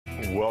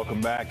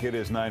Welcome back. It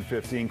is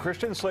 9:15.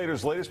 Christian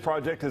Slater's latest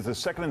project is the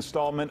second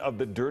installment of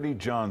the Dirty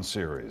John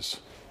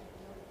series.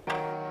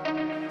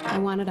 I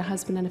wanted a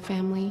husband and a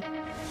family.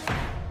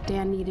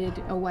 Dan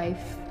needed a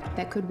wife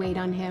that could wait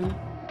on him.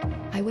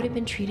 I would have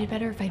been treated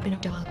better if I'd been a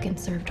dog and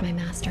served my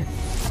master.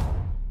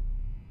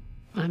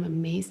 I'm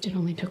amazed it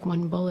only took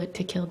one bullet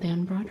to kill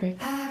Dan Broderick.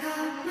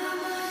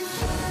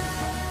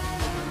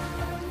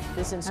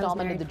 This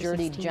installment of the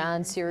Dirty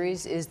John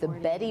series is the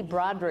Betty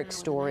Broderick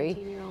story,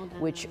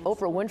 which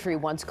Oprah Winfrey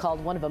once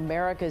called one of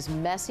America's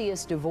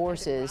messiest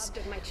divorces.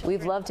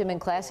 We've loved him in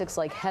classics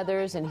like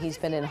Heathers, and he's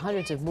been in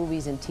hundreds of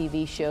movies and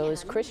TV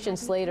shows. Christian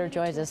Slater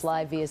joins us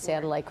live via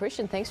satellite.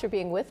 Christian, thanks for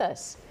being with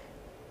us.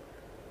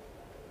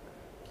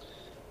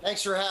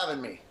 Thanks for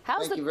having me.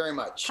 Thank you very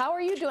much. How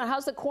are you doing?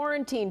 How's the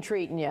quarantine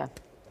treating you?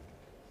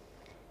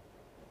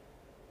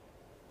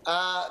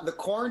 The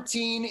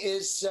quarantine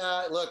is,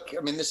 look,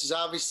 I mean, this is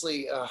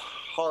obviously a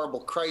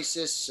horrible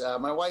crisis.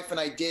 My wife and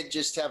I did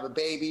just have a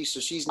baby, so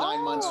she's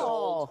 9 months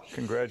old.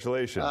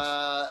 Congratulations.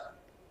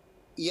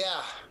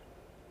 Yeah,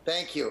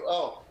 thank you.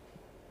 Oh,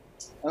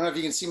 I don't know if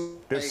you can see.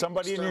 There's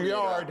somebody in your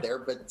yard there,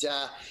 but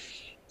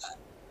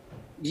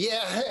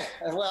yeah,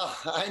 well,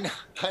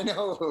 I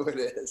know who it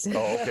is.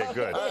 Oh, okay,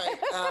 good. All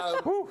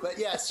right, but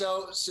yeah,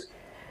 so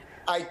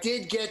I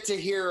did get to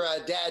hear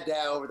Dad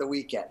over the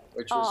weekend,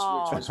 which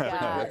was pretty good.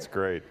 That's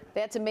great.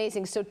 That's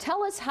amazing. So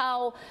tell us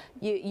how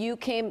you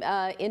came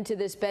into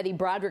this Betty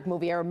Broderick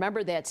movie. I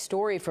remember that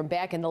story from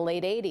back in the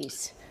late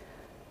 80s.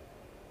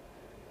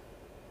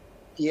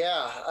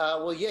 Yeah,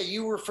 well, yeah,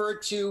 you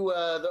referred to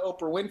the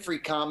Oprah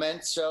Winfrey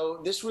comment.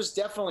 So this was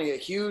definitely a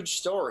huge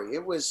story.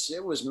 It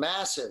was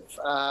massive.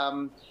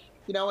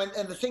 You know,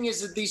 and the thing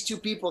is that these two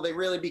people, they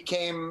really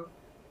became,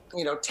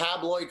 you know,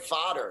 tabloid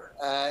fodder.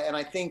 And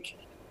I think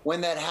when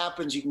that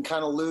happens, you can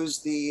kind of lose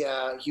the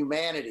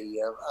humanity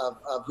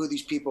of who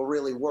these people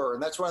really were.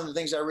 And that's one of the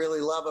things I really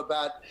love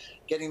about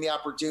getting the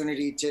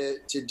opportunity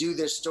to do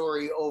this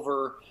story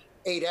over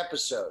 8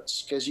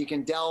 episodes, because you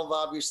can delve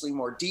obviously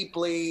more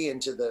deeply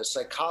into the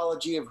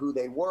psychology of who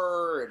they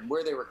were and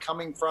where they were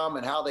coming from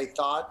and how they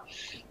thought.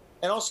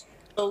 And also,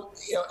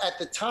 you know, at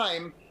the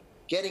time,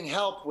 getting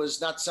help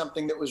was not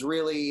something that was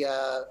really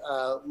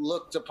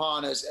looked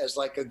upon as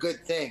like a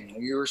good thing.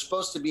 You were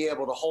supposed to be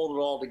able to hold it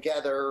all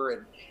together.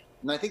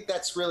 And I think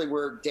that's really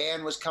where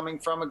Dan was coming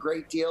from a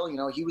great deal. You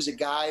know, he was a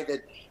guy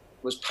that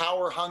was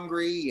power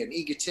hungry and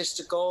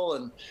egotistical.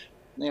 And,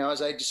 you know,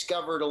 as I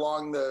discovered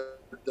along the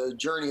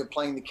journey of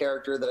playing the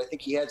character, that I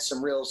think he had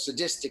some real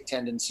sadistic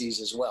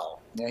tendencies as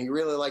well. You know, he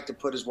really liked to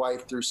put his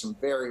wife through some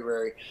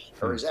or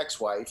his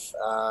ex-wife,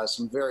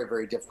 some very,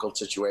 very difficult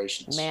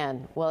situations.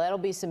 Man, well, that'll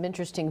be some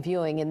interesting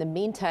viewing. In the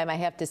meantime, I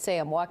have to say,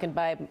 I'm walking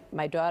by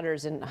my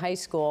daughters in high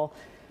school.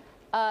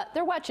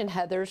 They're watching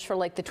Heathers for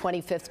like the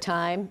 25th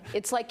time.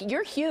 It's like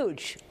you're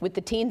huge with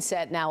the teen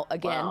set now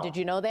again. Wow. Did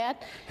you know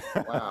that?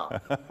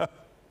 Wow.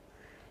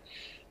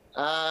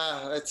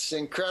 That's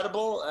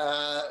incredible.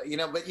 You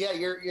know, but yeah,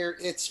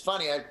 it's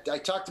funny. I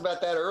talked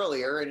about that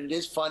earlier, and it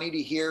is funny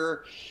to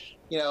hear,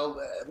 you know,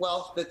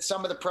 well, that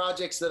some of the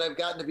projects that I've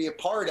gotten to be a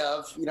part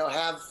of, you know,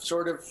 have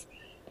sort of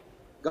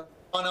gone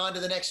on to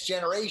the next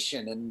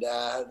generation. And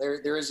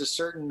there is a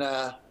certain,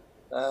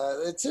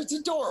 it's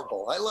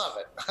adorable. I love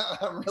it.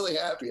 I'm really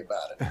happy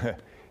about it.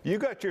 You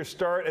got your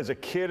start as a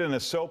kid in a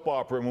soap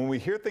opera, and when we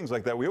hear things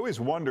like that, we always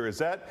wonder, is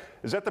that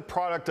the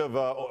product of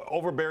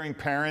overbearing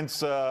parents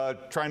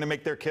trying to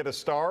make their kid a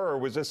star, or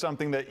was this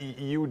something that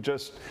you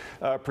just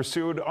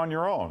pursued on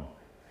your own?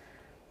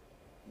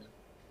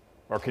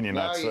 Or can you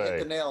not say? No, you hit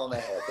the nail on the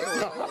head. They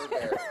were over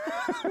there.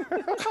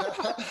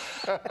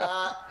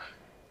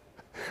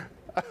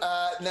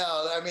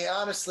 No, I mean,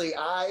 honestly,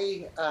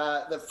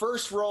 the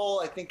first role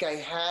I think I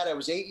had, I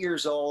was 8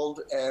 years old,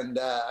 and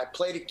I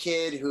played a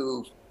kid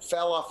who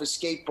fell off his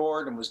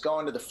skateboard and was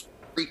going to the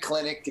free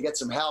clinic to get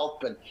some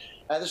help. And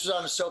this was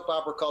on a soap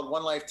opera called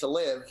One Life to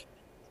Live.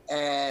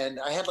 And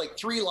I had like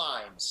 3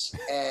 lines,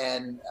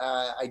 and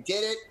I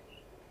did it.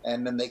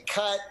 And then they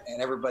cut,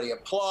 and everybody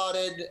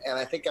applauded, and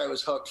I think I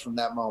was hooked from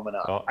that moment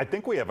on. I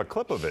think we have a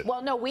clip of it.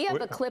 Well, no, we have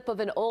a clip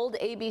of an old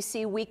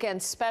ABC weekend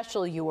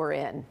special you were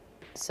in.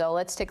 So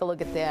let's take a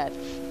look at that.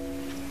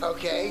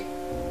 Okay.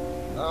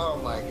 Oh,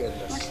 my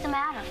goodness. What's the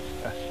matter?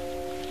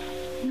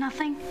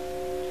 Nothing.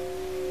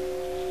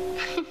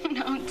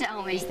 Don't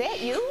tell me. Is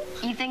that you?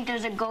 You think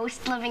there's a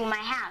ghost living in my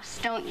house,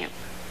 don't you?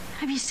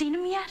 Have you seen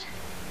him yet?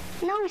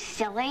 No,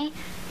 silly.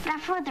 But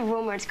I've heard the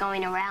rumors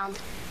going around.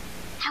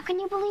 How can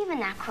you believe in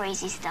that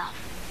crazy stuff?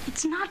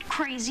 It's not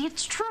crazy,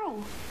 it's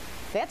true.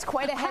 That's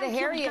quite a head of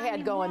hair you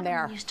had going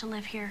there. He used to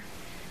live here.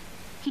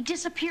 He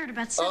disappeared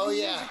about 7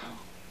 years ago.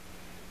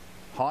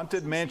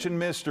 Haunted Mansion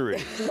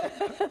Mystery.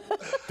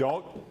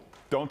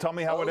 Don't tell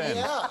me how it ends.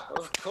 Yeah,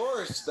 of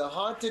course, the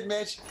Haunted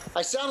Mansion.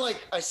 I sound like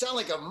a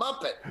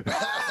Muppet.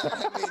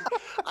 I mean,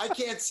 I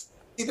can't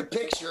see the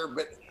picture,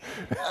 but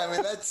I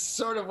mean that's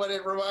sort of what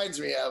it reminds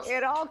me of.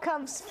 It all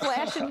comes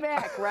flashing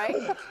back,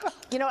 right?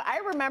 You know, I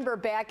remember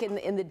back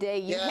in the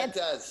day. It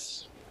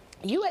does.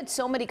 You had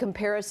so many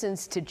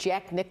comparisons to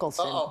Jack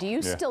Nicholson. Do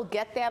you still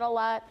get that a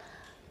lot?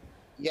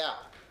 Yeah.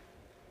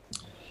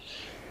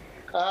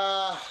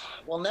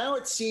 Well, now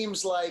it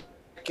seems like,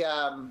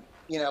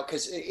 you know,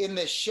 because in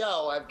this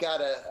show, I've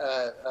got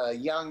a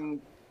young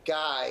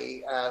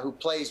guy who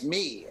plays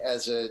me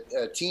as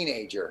a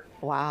teenager.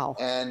 Wow.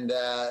 And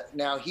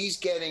now he's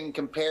getting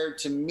compared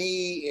to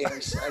me. And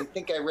I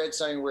think I read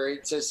something where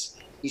it says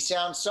he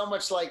sounds so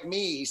much like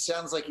me. He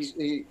sounds like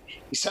he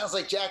sounds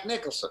like Jack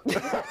Nicholson.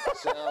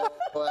 So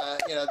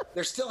you know,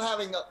 they're still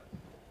having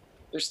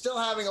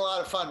a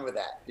lot of fun with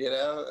that, you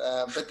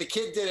know. But the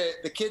kid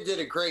did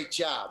a great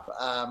job.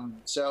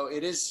 So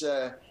it is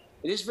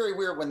very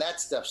weird when that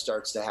stuff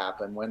starts to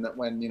happen.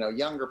 When you know,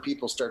 younger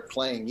people start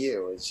playing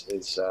you,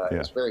 it's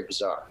very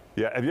bizarre.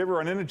 Yeah. Have you ever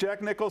run into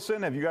Jack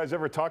Nicholson? Have you guys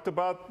ever talked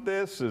about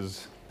this?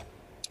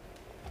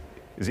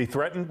 Is he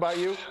threatened by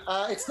you?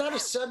 It's not a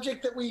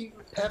subject that we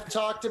have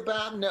talked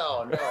about.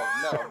 No.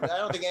 I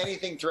don't think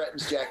anything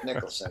threatens Jack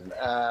Nicholson.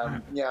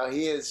 You know,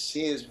 he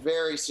is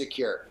very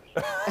secure.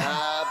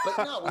 But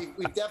no,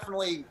 we've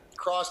definitely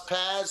crossed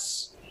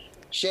paths,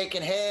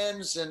 shaken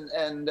hands,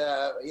 and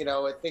you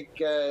know, I think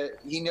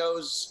he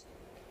knows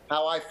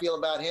how I feel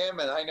about him,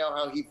 and I know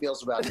how he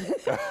feels about me.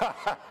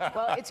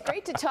 Well, it's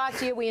great to talk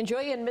to you. We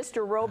enjoy you in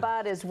Mr.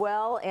 Robot as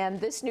well. And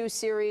this new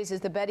series is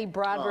the Betty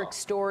Broderick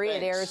story.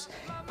 Thanks. It airs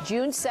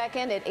June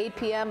 2nd at 8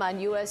 p.m. on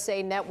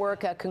USA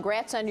Network.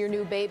 Congrats on your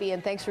new baby,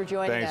 and thanks for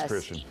joining us. Thanks,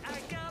 Christian.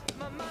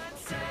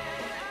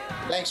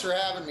 Thanks for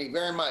having me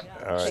very much.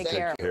 All right,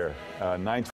 Take care. 9